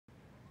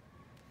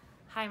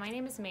Hi, my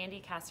name is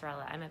Mandy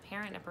Casarella. I'm a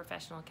parent and a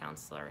professional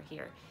counselor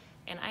here,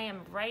 and I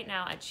am right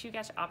now at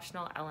Chugach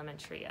Optional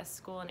Elementary, a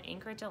school in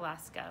Anchorage,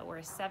 Alaska, where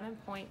a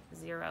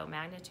 7.0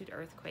 magnitude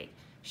earthquake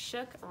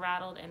shook,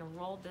 rattled, and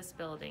rolled this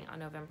building on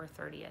November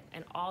 30th,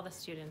 and all the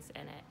students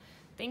in it.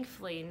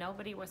 Thankfully,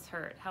 nobody was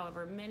hurt.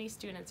 However, many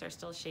students are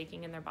still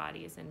shaking in their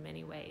bodies in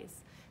many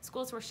ways.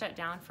 Schools were shut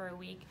down for a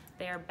week.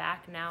 They are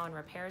back now, and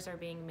repairs are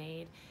being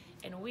made.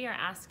 And we are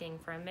asking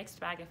for a mixed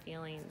bag of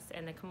feelings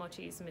and the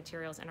Komochi's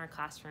materials in our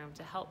classroom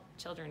to help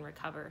children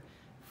recover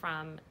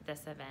from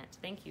this event.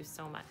 Thank you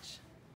so much.